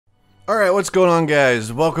Alright, what's going on,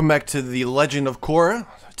 guys? Welcome back to the Legend of Korra.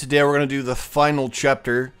 Today we're going to do the final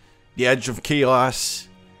chapter, The Edge of Chaos,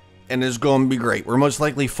 and it's going to be great. We're most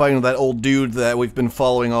likely fighting that old dude that we've been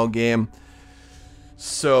following all game.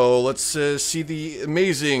 So, let's see the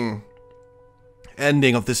amazing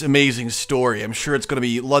ending of this amazing story. I'm sure it's going to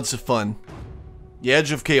be lots of fun. The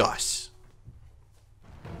Edge of Chaos.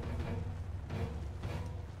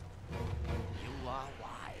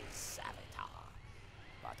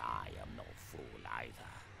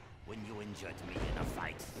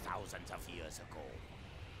 Thousands of years ago,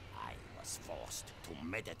 I was forced to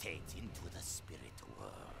meditate into the spirit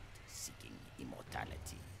world, seeking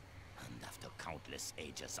immortality. And after countless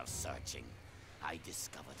ages of searching, I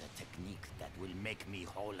discovered a technique that will make me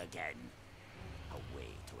whole again. A way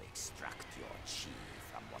to extract your chi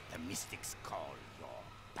from what the mystics call your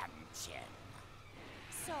Banchen.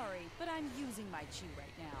 Sorry, but I'm using my chi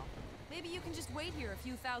right now. Maybe you can just wait here a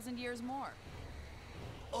few thousand years more.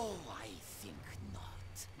 Oh, I think not.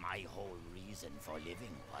 My whole reason for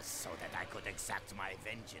living was so that I could exact my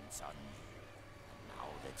vengeance on you. And now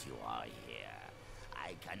that you are here,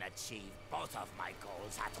 I can achieve both of my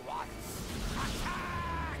goals at once.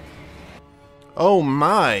 Attack! Oh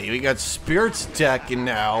my, we got spirits attacking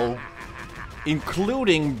now.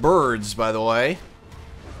 Including birds, by the way.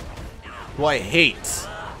 Who I hate.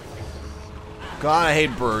 God, I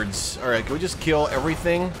hate birds. Alright, can we just kill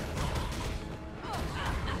everything?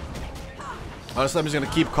 Honestly, I'm just gonna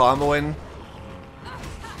keep comboing,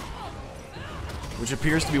 which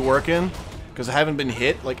appears to be working, because I haven't been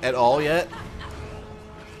hit, like, at all yet.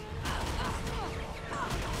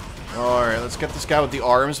 Alright, let's get this guy with the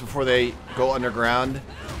arms before they go underground.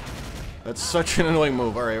 That's such an annoying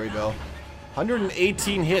move. Alright, here we go.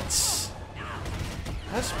 118 hits.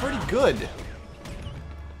 That's pretty good.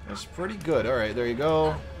 That's pretty good. Alright, there you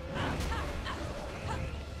go.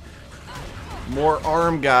 More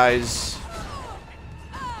arm guys.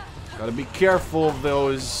 Gotta be careful of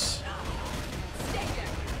those.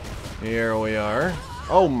 Here we are.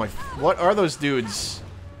 Oh my, what are those dudes?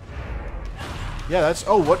 Yeah, that's,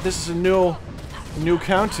 oh, what, this is a new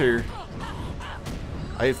counter.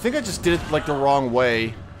 I think I just did it, like, the wrong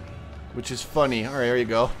way, which is funny. Alright, here you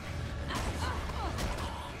go.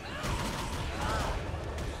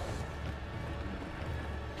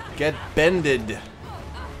 Get bended.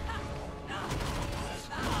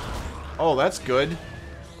 Oh, that's good.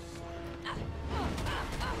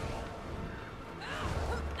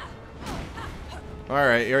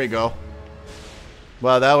 Alright, here we go.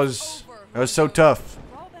 Wow, that was so tough.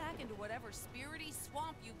 Crawl back into whatever spirity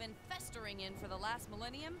swamp you've been festering in for the last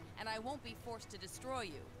millennium, and I won't be forced to destroy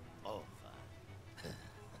you. Over.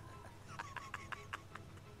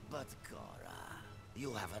 But Korra,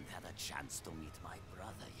 you haven't had a chance to meet my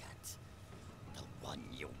brother yet. The one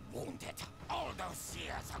you wounded all those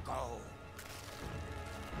years ago.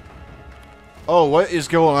 Oh, what is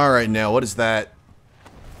going on right now? What is that?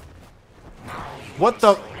 What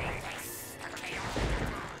the?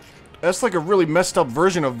 That's like a really messed up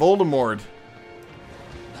version of Voldemort.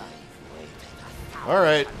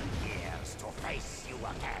 Alright.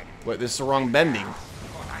 Wait, this is the wrong bending.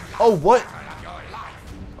 Oh, what?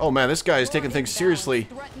 Oh man, this guy is taking things seriously.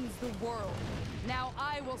 Threatens the world. Now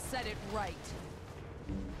I will set it right.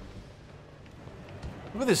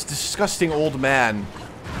 Look at this disgusting old man.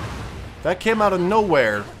 That came out of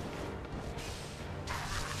nowhere.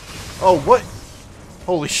 Oh, what?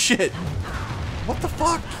 Holy shit. What the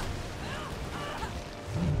fuck?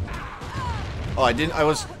 Oh, I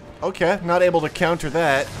was... Okay, not able to counter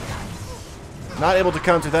that. Not able to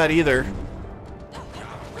counter that either.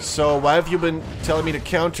 So, why have you been telling me to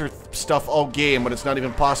counter stuff all game when it's not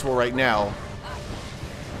even possible right now?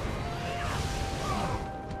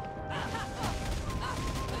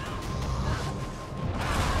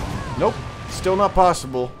 Nope. Still not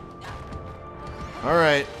possible.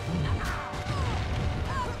 Alright.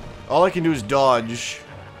 All I can do is dodge.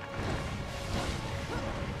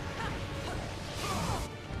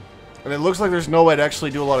 And it looks like there's no way to actually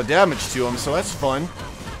do a lot of damage to him, so that's fun.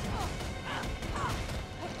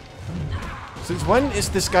 Since when is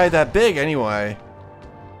this guy that big, anyway?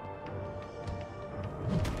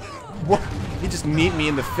 What? He just kneed me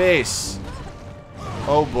in the face.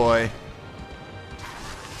 Oh boy.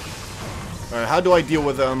 Alright, how do I deal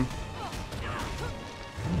with them?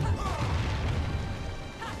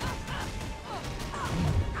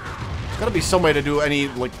 There's gotta be some way to do any,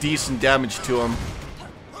 like, decent damage to him.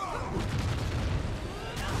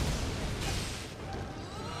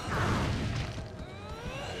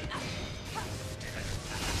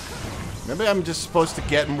 Maybe I'm just supposed to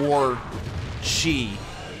get more chi.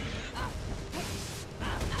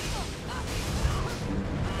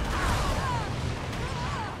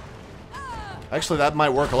 Actually, that might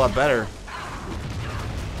work a lot better.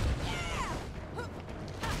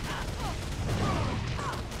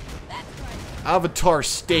 Avatar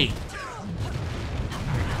State.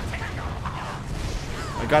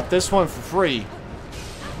 I got this one for free.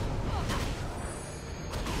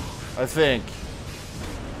 I think.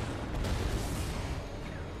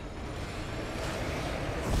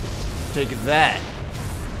 Take that.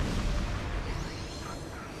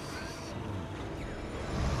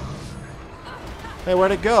 Hey,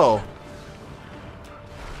 where'd it go?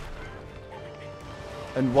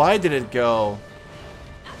 And why did it go?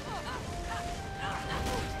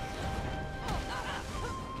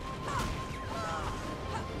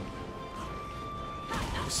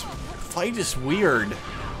 This fight is weird.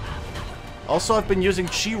 Also, I've been using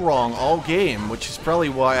chi wrong all game, which is probably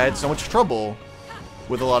why I had so much trouble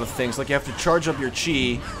with a lot of things. Like, you have to charge up your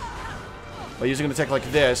chi by using an attack like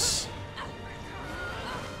this.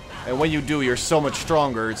 And when you do, you're so much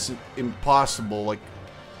stronger. It's impossible. Like,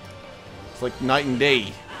 it's like night and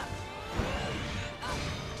day.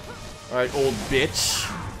 Alright, old bitch.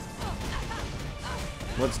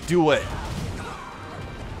 Let's do it.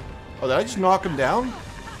 Oh, did I just knock him down?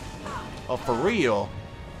 Oh, for real?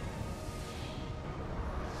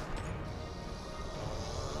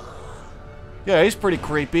 Yeah, he's pretty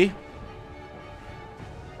creepy.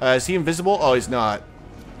 Is he invisible? Oh, he's not.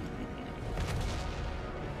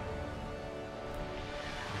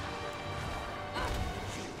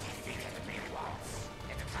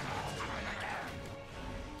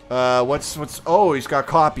 Oh, he's got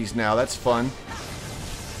copies now. That's fun.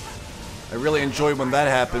 I really enjoy when that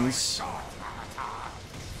happens.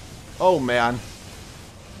 Oh, man.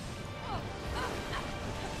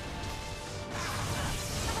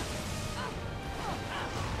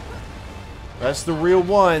 That's the real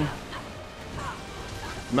one.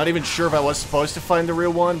 I'm not even sure if I was supposed to find the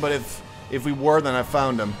real one, but if we were, then I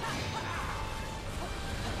found him.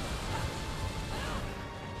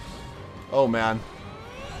 Oh, man.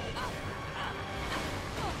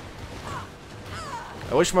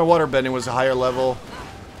 I wish my water bending was a higher level.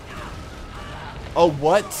 Oh,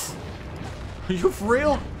 what? Are you for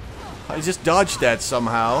real? I just dodged that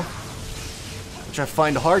somehow. Which I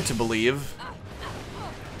find hard to believe.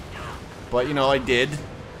 But, you know, I did.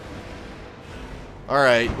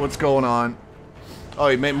 Alright, what's going on? Oh,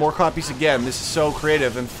 he made more copies again. This is so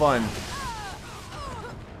creative and fun.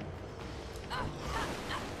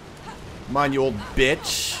 Come on, you old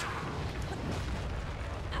bitch.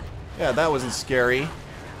 Yeah, that wasn't scary.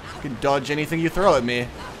 You can dodge anything you throw at me.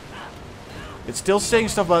 It's still saying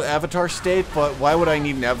stuff about Avatar State, but why would I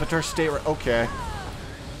need an Avatar State? Okay.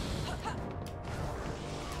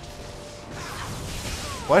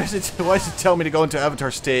 Why does it tell me to go into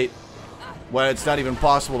Avatar State when it's not even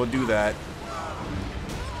possible to do that?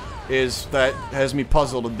 That has me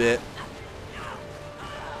puzzled a bit.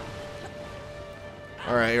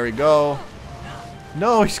 Alright, here we go.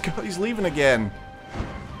 No, he's leaving again.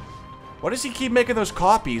 Why does he keep making those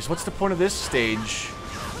copies? What's the point of this stage?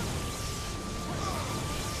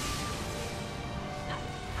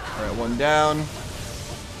 Alright, one down.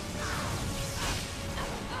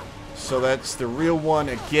 So that's the real one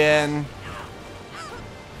again.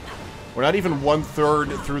 We're not even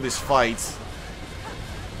 1/3 through this fight.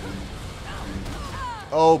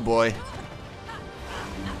 Oh boy.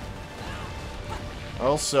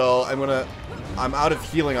 Also, I'm out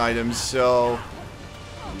of healing items, so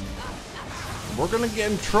we're gonna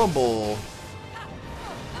get in trouble.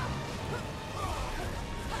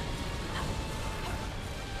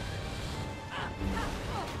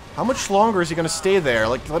 How much longer is he gonna stay there?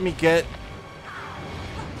 Like, let me get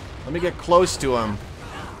close to him.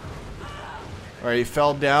 Alright, he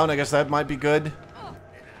fell down. I guess that might be good.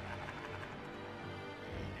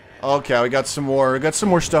 Okay, we got some more. We got some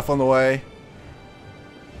more stuff on the way.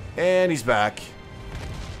 And he's back.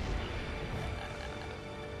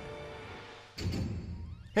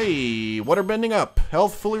 Hey, water bending up.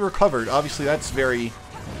 Health fully recovered. Obviously, that's very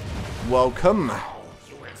welcome.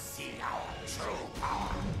 You will see our true power.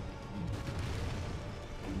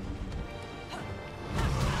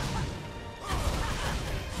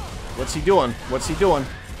 What's he doing? What's he doing?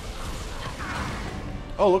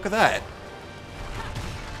 Oh, look at that.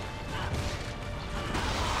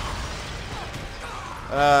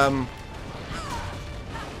 I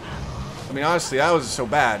mean, honestly, that wasn't so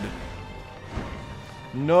bad.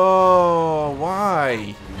 No,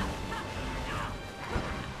 why?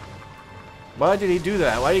 Why did he do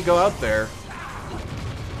that? Why did he go out there?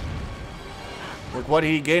 Like, what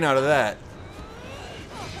did he gain out of that?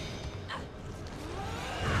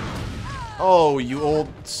 Oh, you old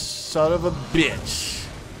son of a bitch.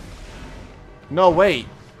 No, wait.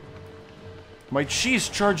 My chi's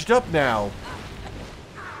charged up now.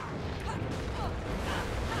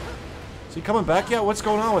 Is he coming back yet? What's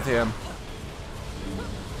going on with him?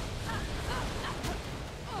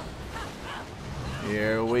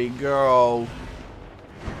 Here we go.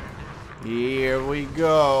 Here we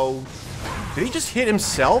go. Did he just hit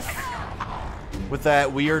himself with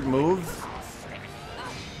that weird move?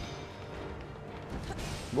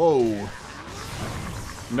 Whoa.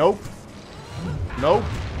 Nope. Nope.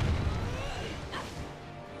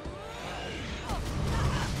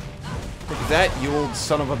 Look at that, you old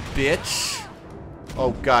son of a bitch.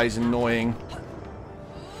 Oh god, he's annoying.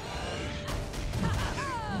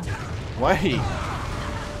 Wait.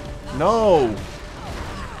 No.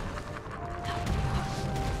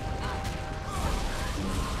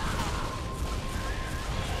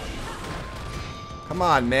 Come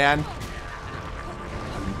on, man.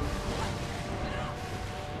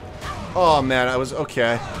 Oh man, I was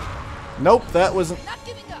okay. Nope, that wasn't.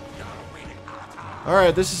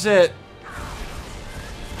 Alright, this is it.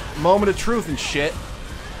 Moment of truth and shit.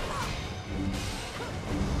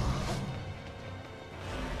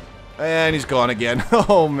 And he's gone again.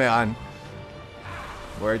 Oh man.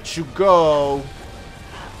 Where'd you go?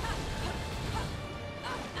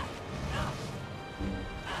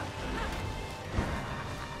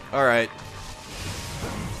 Alright.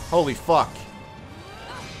 Holy fuck.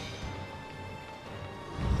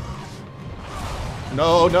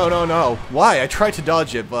 No, no, no, no. Why? I tried to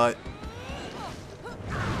dodge it, but...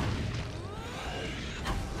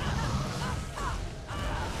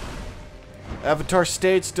 Avatar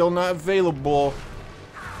state still not available.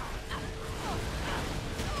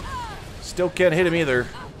 Still can't hit him either.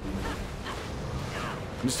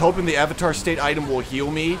 I'm just hoping the Avatar state item will heal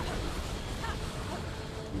me.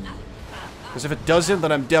 Because if it doesn't,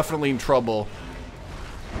 then I'm definitely in trouble.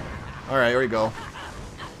 Alright, here we go.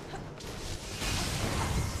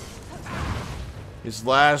 His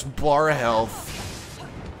last bar of health.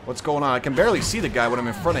 What's going on? I can barely see the guy when I'm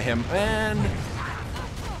in front of him. And...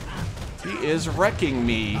 he is wrecking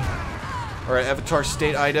me. Alright, Avatar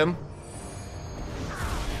state item.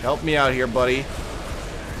 Help me out here, buddy.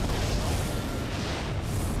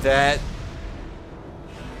 That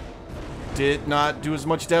did not do as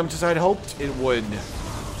much damage as I'd hoped it would.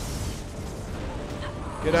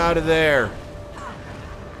 Get out of there.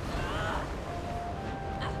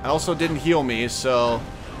 Also didn't heal me, so...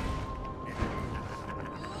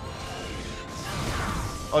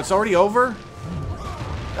 oh, it's already over?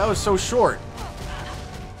 That was so short.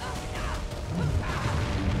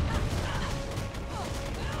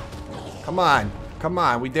 Come on. Come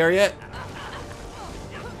on. We there yet?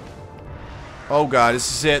 Oh god, this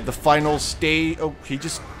is it. The final stage. Oh, he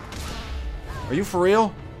just... are you for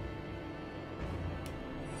real?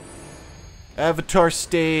 Avatar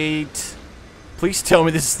state. Please tell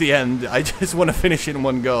me this is the end. I just want to finish it in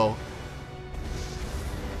one go.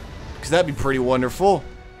 Because that'd be pretty wonderful.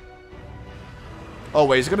 Oh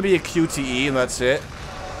wait, it's gonna be a QTE and that's it.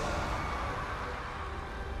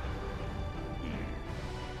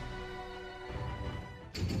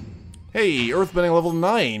 Hey, Earthbending level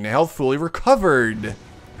 9. Health fully recovered.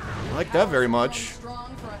 I like that very much.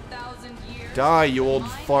 Die, you old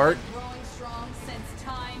fart.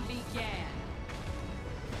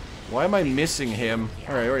 Why am I missing him?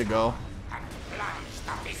 Alright, here we go.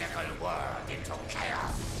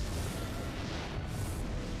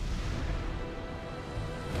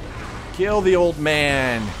 Kill the old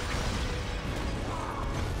man.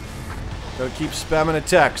 Gotta keep spamming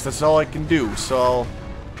attacks. That's all I can do, so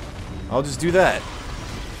I'll just do that.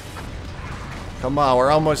 Come on,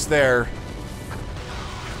 we're almost there.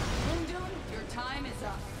 Your time is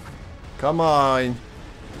up. Come on.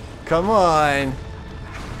 Come on.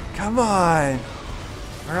 Come on.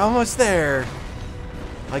 We're almost there.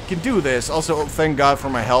 I can do this. Also, thank God for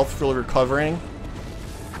my health fully recovering.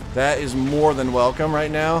 That is more than welcome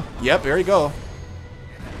right now. Yep, there you go.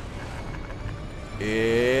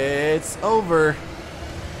 It's over.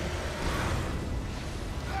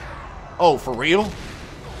 Oh, for real?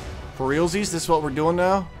 For realsies? This is what we're doing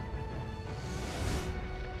now?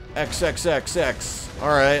 XXXX.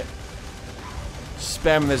 Alright.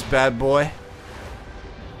 Spamming this bad boy.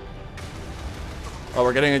 Oh,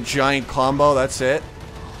 we're getting a giant combo. That's it.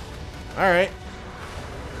 Alright.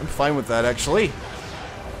 I'm fine with that, actually.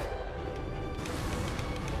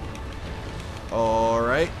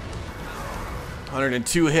 Alright.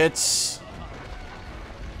 102 hits.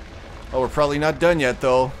 Oh, we're probably not done yet,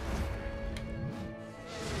 though.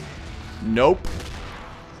 Nope.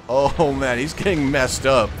 Oh, man, he's getting messed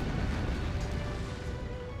up.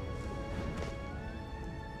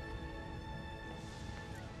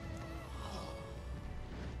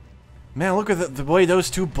 Man, look at the way those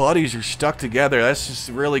two bodies are stuck together. That's just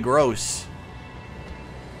really gross.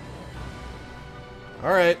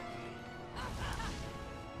 Alright.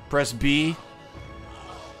 Press B.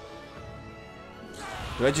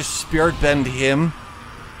 Did I just spirit bend him?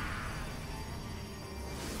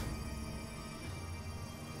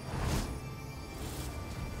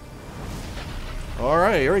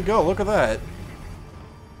 Alright, here we go. Look at that.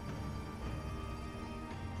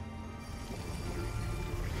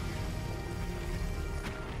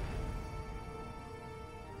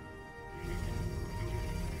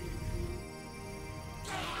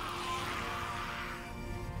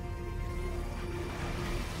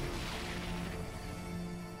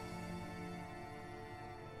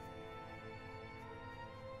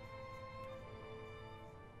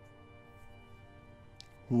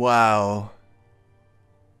 Wow.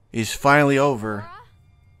 He's finally over.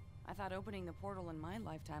 I thought opening the portal in my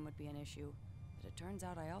lifetime would be an issue, but it turns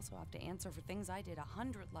out I also have to answer for things I did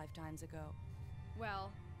 100 lifetimes ago.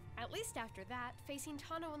 Well, at least after that, facing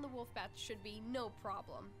Tano and the Wolfbats should be no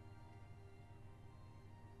problem.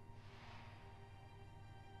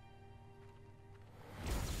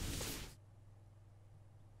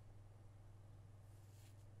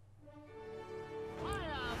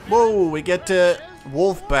 Whoa, we get to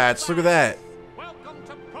Wolfbats. Look at that. Welcome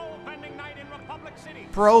to Pro Bending Night in Republic City.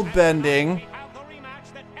 Pro bending. We have the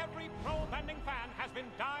rematch that every Pro Bending fan has been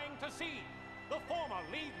dying to see. The former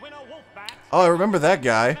league winner Wolfbats. Oh, I remember that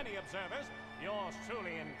guy. Many observers, yours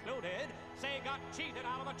truly included, say got cheated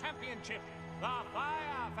out of the championship. The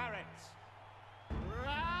Fire Ferrets.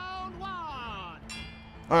 Round one.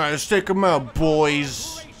 Alright, let's take him out,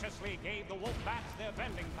 boys. Graciously gave the Wolfbats their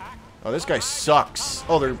bending back. Oh, this guy sucks.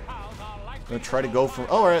 Oh, they're gonna try to go for...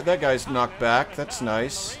 Oh, alright, that guy's knocked back. That's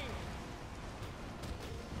nice.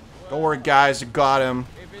 Don't worry, guys. I got him.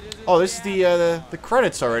 Oh, this is the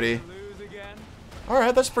credits already.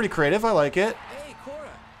 Alright, that's pretty creative. I like it. Hey, Korra,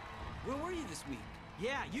 where were you this week?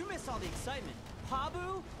 Yeah, you missed all the excitement.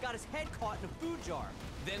 Pabu got his head caught in a food jar.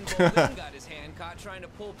 Then Bolin got his hand caught trying to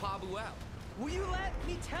pull Pabu out. Will you let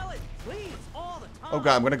me tell it, please, all the time? Oh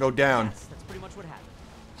god, I'm gonna go down. Yes, that's pretty much what happened.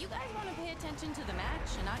 You guys want to pay attention to the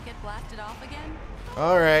match and not get blasted off again?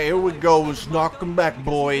 Alright, here we go. Let's knock them back, Weakest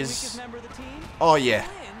boys. member of the team? Oh, yeah.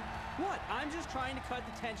 Win? What? I'm just trying to cut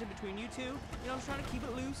the tension between you two. You know, I'm just trying to keep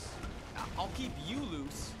it loose. I'll keep you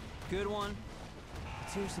loose. Good one.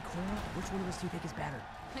 Seriously, Korra, which one of us do you think is better?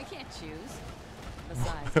 I can't choose.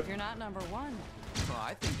 Besides, if you're not number one. Oh,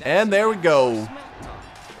 I think that's And there we go. smack talk.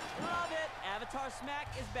 Love it. Avatar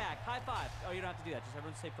Smack is back. High five. Oh, you don't have to do that. Just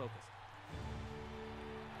everyone stay focused.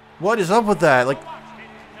 What is up with that? Like,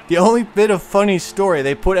 the only bit of funny story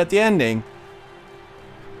they put at the ending.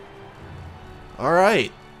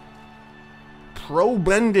 Alright. Pro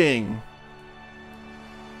bending.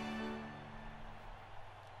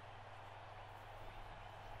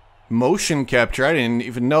 Motion capture. I didn't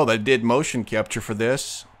even know they did motion capture for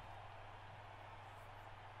this.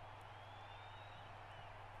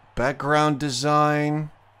 Background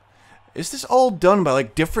design. Is this all done by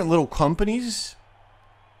like different little companies?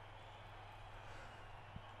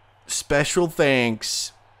 Special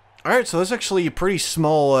thanks. Alright, so that's actually a pretty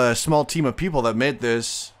small small team of people that made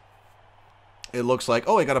this. It looks like.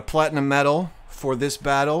 Oh, I got a platinum medal for this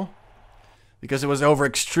battle. Because it was over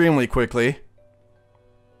extremely quickly.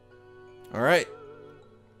 Alright.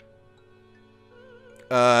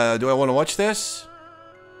 Do I want to watch this?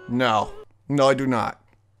 No. No, I do not.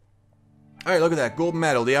 Alright, look at that. Gold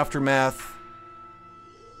medal. The aftermath.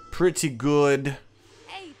 Pretty good.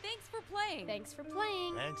 Hey, thanks for playing. Thanks for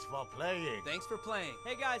playing. Thanks for playing. Thanks for playing.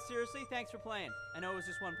 Hey guys, seriously, thanks for playing. I know it was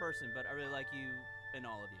just one person, but I really like you and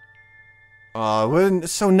all of you. Aw, well,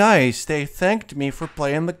 it's so nice. They thanked me for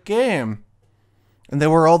playing the game. And they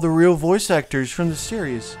were all the real voice actors from the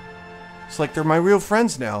series. It's like they're my real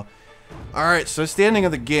friends now. Alright, so it's the ending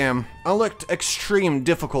of the game. Unlocked extreme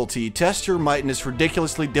difficulty. Test your might in this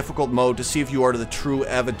ridiculously difficult mode to see if you are the true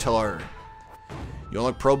avatar. You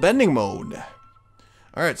unlock pro bending mode.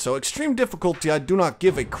 Alright, so extreme difficulty I do not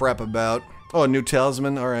give a crap about. Oh, a new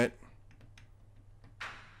talisman, alright.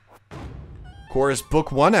 Korra's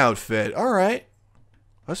Book 1 outfit, alright.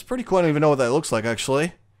 That's pretty cool, I don't even know what that looks like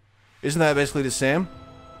actually. Isn't that basically the same?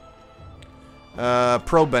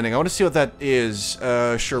 Pro bending. I want to see what that is.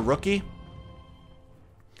 Sure, rookie.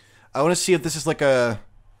 I want to see if this is like a...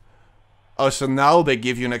 Oh, so now they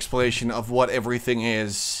give you an explanation of what everything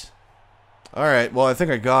is. Alright, well, I think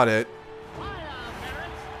I got it.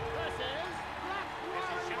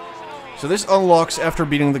 So this unlocks after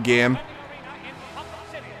beating the game.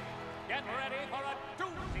 Get ready for a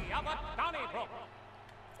doozy of a Donnybrook.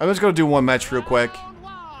 I'm just gonna do one match real quick. Round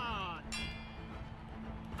one.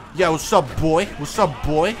 Yeah, what's up, boy? What's up,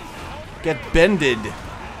 boy? Get bended.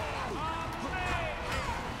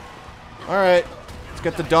 Alright. Let's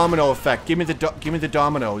get the domino effect. Give me the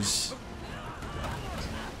dominoes.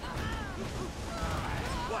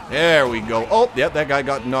 There we go. Oh, yep, that guy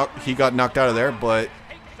got knocked out of there, but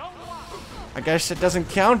I guess it doesn't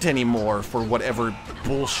count anymore for whatever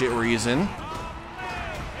bullshit reason.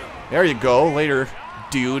 There you go. Later,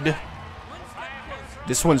 dude.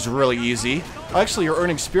 This one's really easy. Actually, you're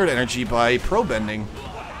earning spirit energy by pro bending,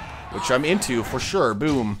 which I'm into for sure.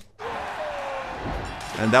 Boom.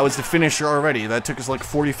 And that was the finisher already. That took us like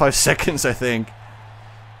 45 seconds, I think,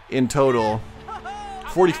 in total.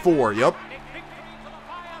 44, yep.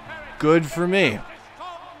 Good for me.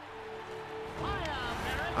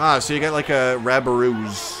 Ah, so you got like a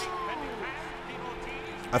Rabaroos.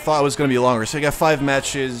 I thought it was going to be longer. So you got 5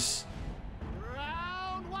 matches.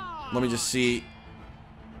 Let me just see.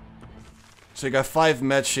 So you got 5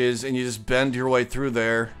 matches, and you just bend your way through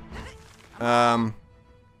there. I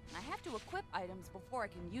have to equip items before I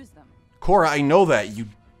can use them. Korra, I know that, you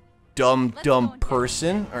dumb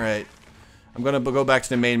person. Alright. I'm going to go back to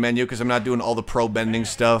the main menu, because I'm not doing all the pro bending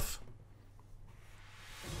stuff.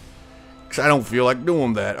 I don't feel like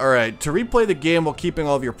doing that. Alright, to replay the game while keeping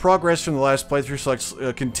all of your progress from the last playthrough,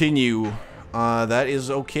 select continue. That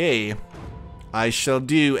is okay. I shall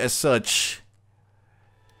do as such.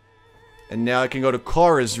 And now I can go to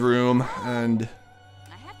Korra's room, and...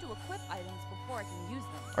 I have to equip items before I can use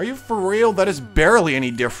them. Are you for real? That is barely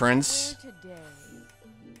any difference.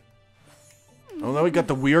 Oh, now we got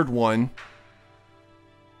the weird one.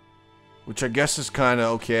 Which I guess is kind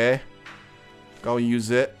of okay. Go use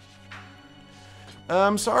it.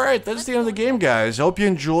 So alright, that's the end of the game, guys. I hope you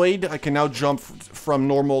enjoyed. I can now jump from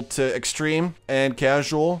normal to extreme and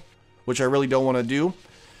casual, which I really don't want to do.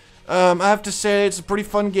 I have to say, it's a pretty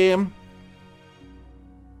fun game.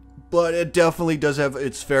 But it definitely does have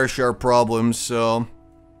its fair share of problems, so...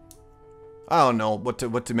 I don't know what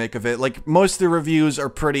to make of it. Like, most of the reviews are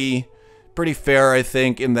pretty fair, I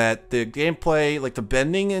think, in that the gameplay, like the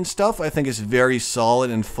bending and stuff, I think is very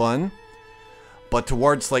solid and fun. But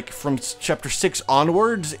towards, like, from Chapter 6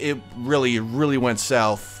 onwards, it really went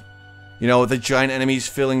south. You know, the giant enemies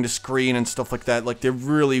filling the screen and stuff like that. Like, they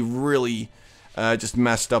really just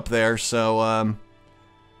messed up there. So,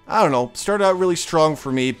 I don't know. Started out really strong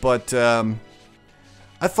for me, but,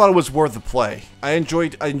 I thought it was worth the play. I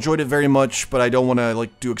enjoyed it very much, but I don't want to,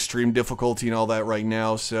 like, do extreme difficulty and all that right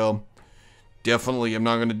now, so... Definitely, I'm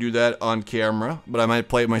not going to do that on camera, but I might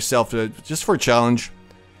play it myself just for a challenge.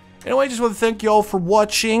 Anyway, I just want to thank you all for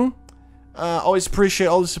watching. Always appreciate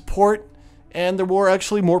all the support. And there were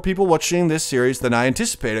actually more people watching this series than I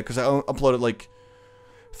anticipated, because I uploaded like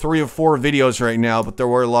 3 or 4 videos right now, but there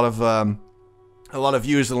were a lot of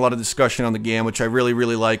views and a lot of discussion on the game, which I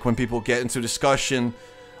really like when people get into discussion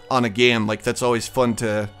on a game. Like, that's always fun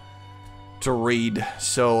to read.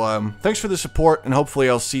 So, thanks for the support, and hopefully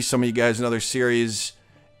I'll see some of you guys in other series,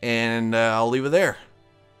 and I'll leave it there.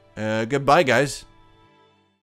 Goodbye, guys.